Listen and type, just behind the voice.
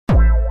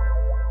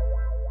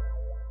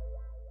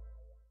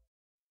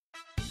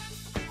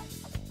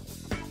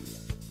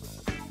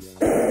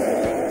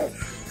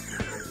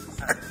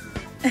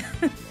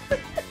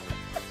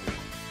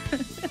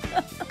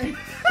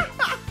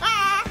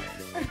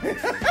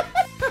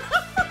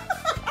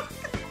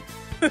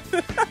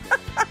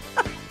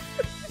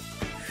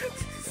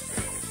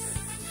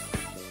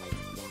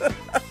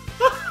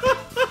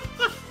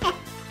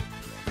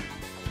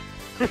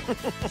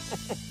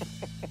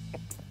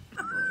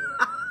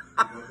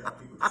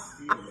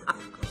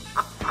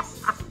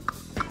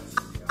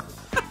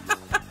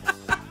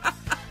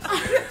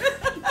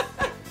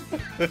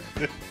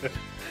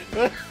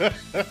So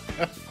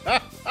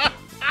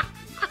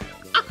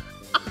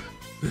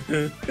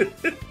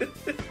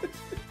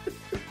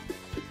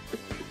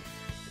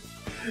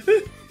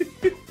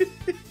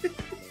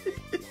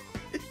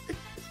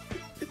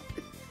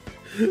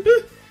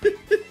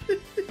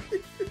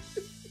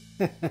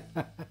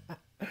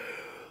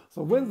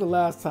when's the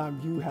last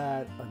time you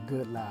had a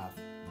good laugh?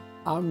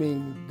 I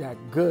mean that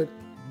good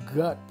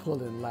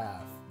gut-pulling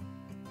laugh.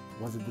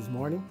 Was it this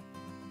morning?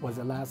 Was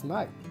it last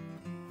night?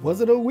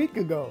 Was it a week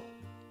ago?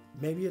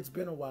 Maybe it's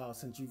been a while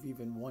since you've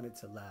even wanted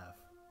to laugh.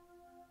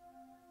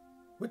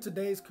 With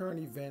today's current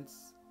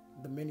events,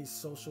 the many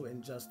social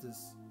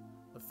injustice,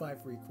 the fight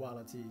for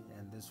equality,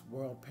 and this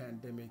world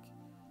pandemic,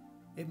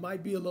 it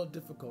might be a little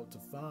difficult to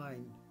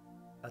find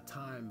a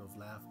time of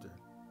laughter.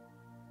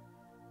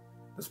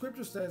 The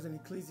scripture says in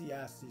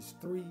Ecclesiastes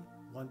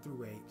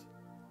 3:1-8,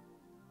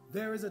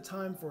 there is a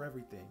time for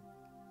everything,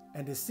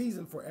 and a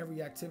season for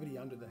every activity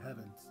under the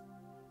heavens,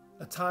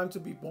 a time to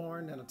be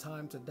born and a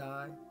time to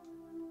die,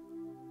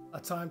 a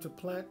time to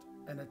plant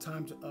and a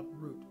time to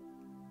uproot,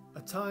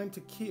 a time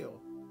to kill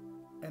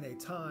and a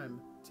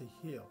time to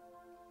heal,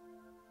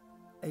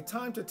 a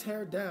time to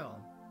tear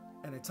down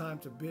and a time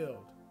to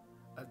build,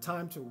 a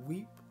time to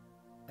weep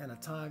and a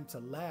time to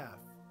laugh,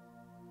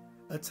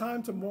 a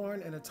time to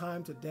mourn and a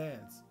time to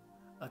dance,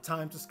 a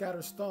time to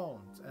scatter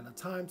stones and a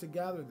time to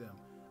gather them,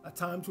 a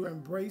time to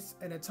embrace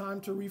and a time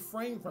to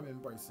refrain from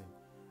embracing,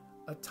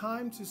 a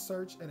time to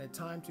search and a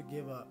time to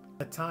give up,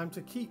 a time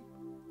to keep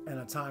and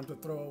a time to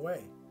throw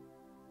away,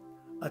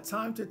 a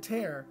time to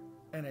tear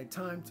and a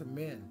time to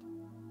mend,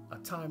 a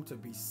time to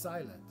be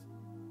silent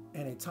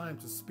and a time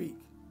to speak,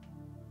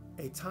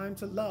 a time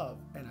to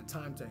love and a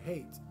time to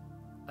hate,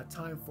 a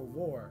time for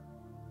war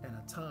and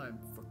a time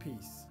for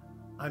peace.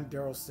 I'm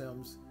Darrel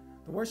Sims,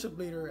 the worship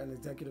leader and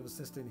executive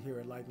assistant here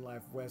at Light and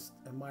Life West,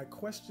 and my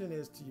question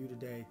is to you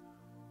today,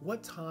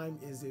 what time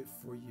is it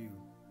for you?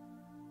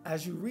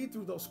 As you read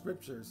through those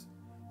scriptures,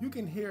 you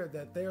can hear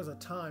that there's a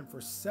time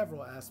for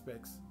several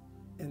aspects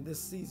in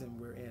this season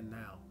we're in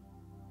now.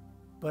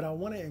 But I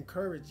want to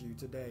encourage you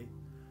today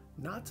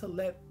not to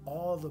let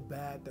all the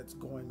bad that's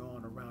going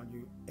on around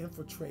you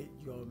infiltrate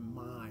your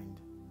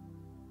mind.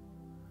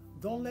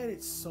 Don't let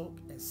it soak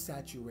and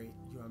saturate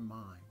your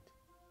mind.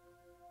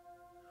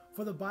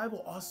 For the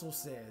Bible also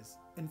says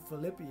in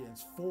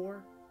Philippians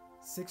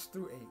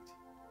 4:6-8,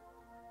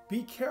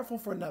 be careful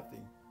for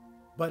nothing,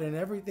 but in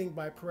everything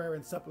by prayer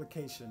and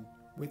supplication,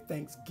 with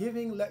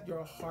thanksgiving let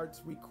your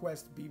heart's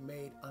request be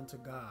made unto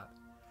God.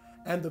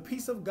 And the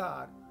peace of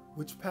God,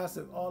 which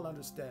passeth all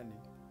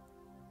understanding,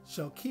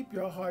 shall keep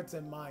your hearts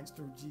and minds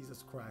through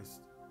Jesus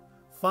Christ.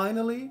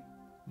 Finally,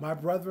 my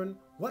brethren,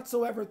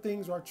 whatsoever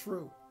things are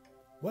true,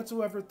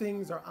 whatsoever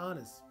things are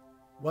honest,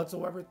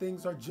 whatsoever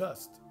things are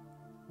just,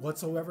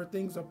 whatsoever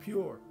things are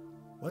pure,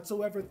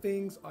 whatsoever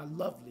things are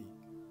lovely,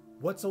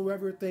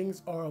 whatsoever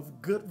things are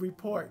of good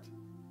report,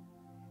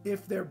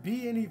 if there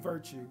be any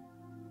virtue,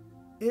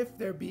 if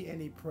there be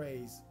any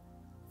praise,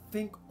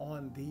 think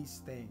on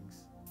these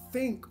things.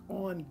 Think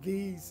on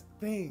these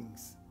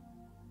things.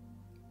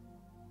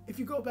 If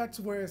you go back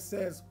to where it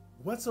says,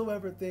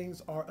 whatsoever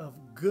things are of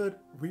good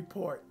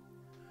report,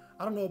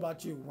 I don't know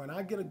about you, when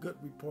I get a good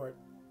report,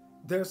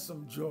 there's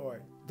some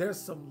joy, there's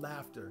some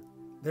laughter,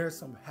 there's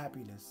some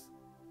happiness.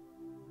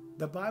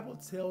 The Bible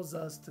tells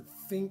us to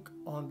think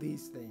on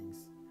these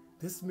things.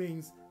 This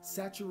means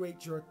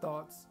saturate your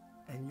thoughts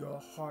and your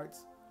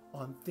hearts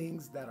on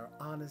things that are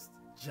honest,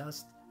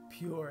 just,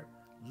 pure,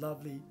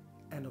 lovely,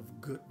 and of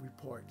good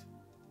report.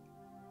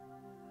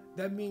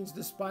 That means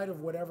despite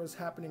of whatever's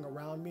happening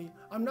around me,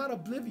 I'm not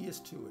oblivious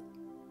to it,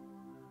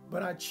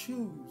 but I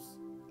choose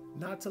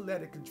not to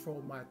let it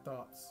control my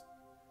thoughts.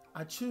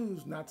 I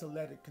choose not to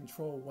let it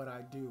control what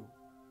I do.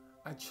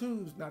 I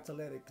choose not to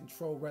let it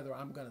control whether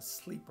I'm going to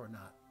sleep or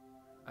not.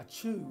 I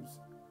choose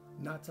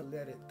not to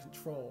let it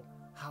control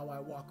how I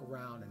walk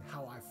around and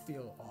how I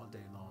feel all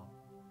day long.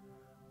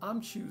 I'm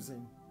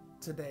choosing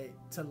today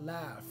to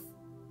laugh.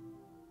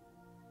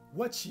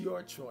 What's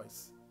your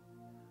choice?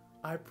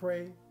 I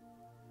pray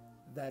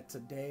that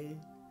today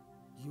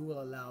you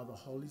will allow the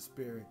Holy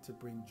Spirit to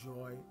bring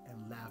joy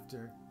and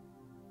laughter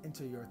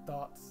into your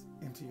thoughts,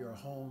 into your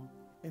home,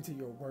 into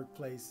your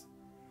workplace,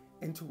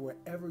 into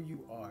wherever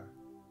you are.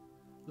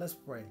 Let's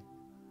pray.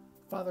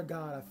 Father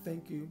God, I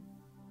thank you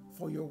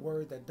for your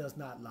word that does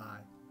not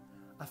lie.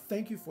 I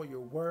thank you for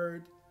your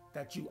word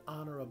that you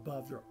honor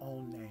above your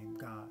own name,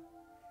 God.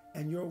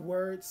 And your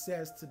word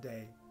says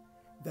today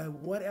that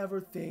whatever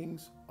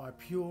things are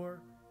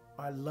pure,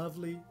 are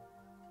lovely,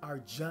 are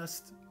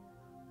just,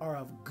 are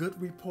of good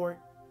report,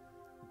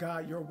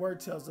 God, your word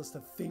tells us to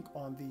think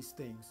on these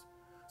things.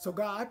 So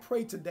God, I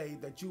pray today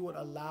that you would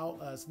allow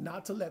us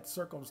not to let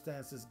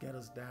circumstances get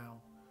us down.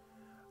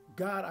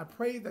 God, I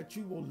pray that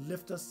you will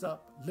lift us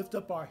up, lift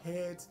up our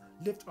heads,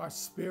 lift our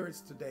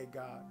spirits today,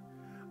 God.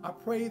 I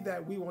pray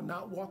that we will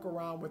not walk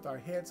around with our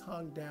heads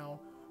hung down,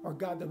 or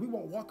God, that we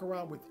won't walk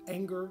around with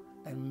anger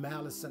and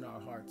malice in our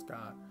hearts,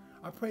 God.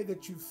 I pray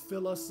that you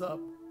fill us up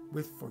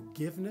with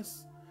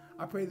forgiveness.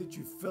 I pray that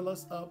you fill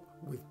us up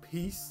with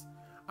peace.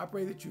 I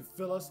pray that you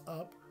fill us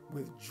up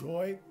with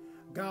joy,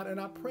 God,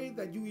 and I pray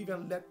that you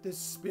even let this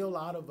spill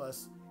out of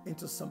us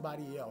into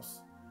somebody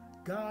else.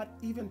 God,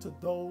 even to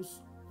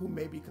those who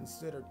may be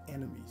considered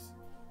enemies.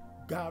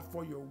 God,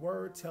 for your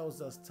word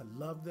tells us to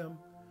love them,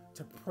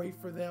 to pray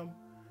for them,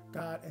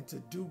 God, and to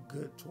do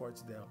good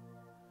towards them.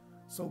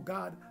 So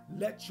God,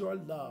 let your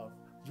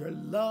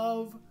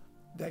love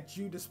that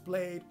you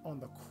displayed on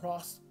the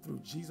cross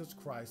through Jesus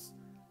Christ,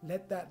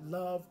 let that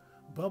love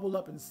bubble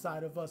up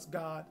inside of us,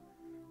 God,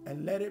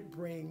 and let it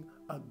bring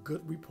a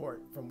good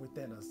report from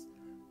within us.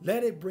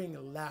 Let it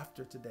bring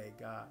laughter today,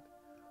 God.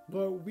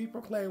 Lord, we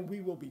proclaim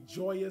we will be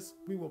joyous,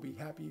 we will be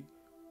happy,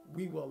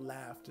 we will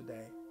laugh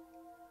today.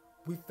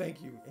 We thank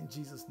you in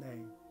Jesus'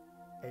 name.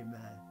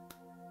 Amen.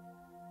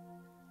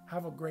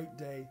 Have a great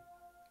day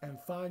and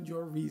find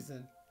your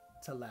reason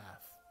to laugh.